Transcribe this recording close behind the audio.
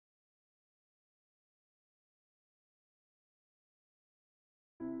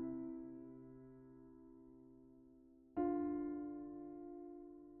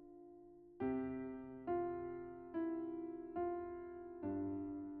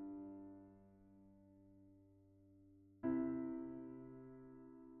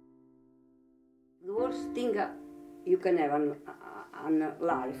worst thing you can have on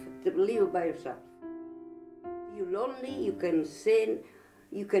life, to live by yourself. You're lonely, you can sing,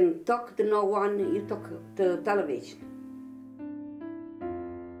 you can talk to no one, you talk to television.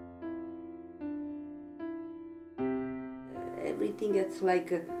 Everything gets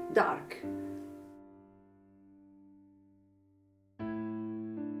like dark.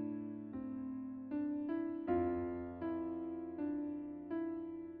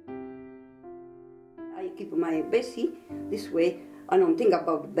 I keep my busy this way. I don't think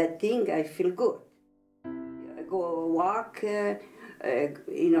about bad thing. I feel good. I go walk,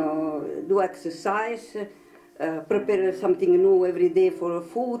 you know, do exercise, prepare something new every day for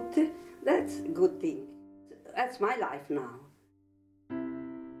food. That's a good thing. That's my life now.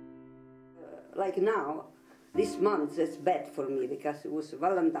 Like now, this month it's bad for me because it was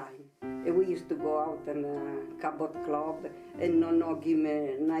Valentine. And we used to go out in a cupboard club and Nonno give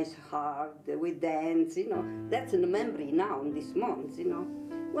me a nice heart, we dance, you know. That's in the memory now in this month, you know.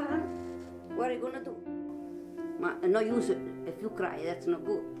 Well, what are you gonna do? No use it. If you cry, that's not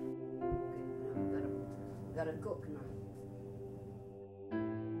good. Okay, gotta cook now.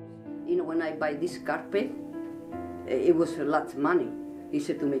 You know, when I buy this carpet, it was a lot of money. He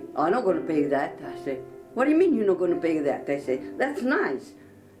said to me, I'm not gonna pay that. I said, what do you mean you're not gonna pay that? I said, that's nice.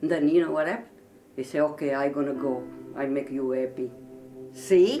 And then you know what happened? He said, okay, I'm gonna go. I make you happy.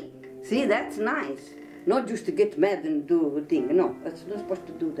 See? See, that's nice. Not just to get mad and do a thing. No, it's not supposed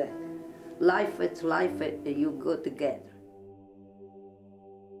to do that. Life, it's life, you go together.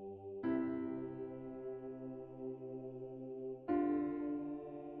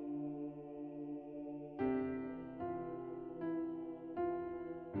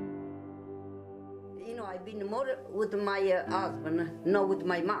 You know, I've been more with my husband, not with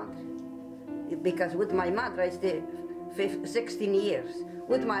my mother. Because with my mother I stay 16 years.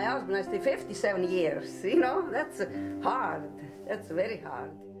 With my husband I stay 57 years. You know, that's hard. That's very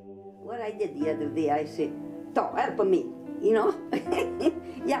hard. What I did the other day, I said, "Tom, help me," you know.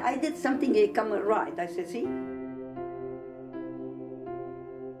 Yeah, I did something come right. I said, see?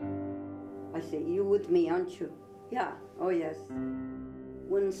 I said, you with me, aren't you? Yeah, oh yes.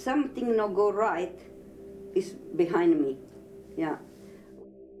 When something not go right, it's behind me, yeah.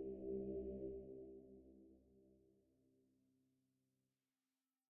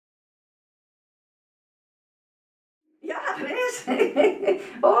 Yeah, it is.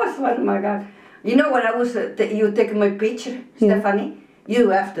 Oh, my God. You know when I was, you take my picture, Stefani? You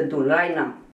have to do right now.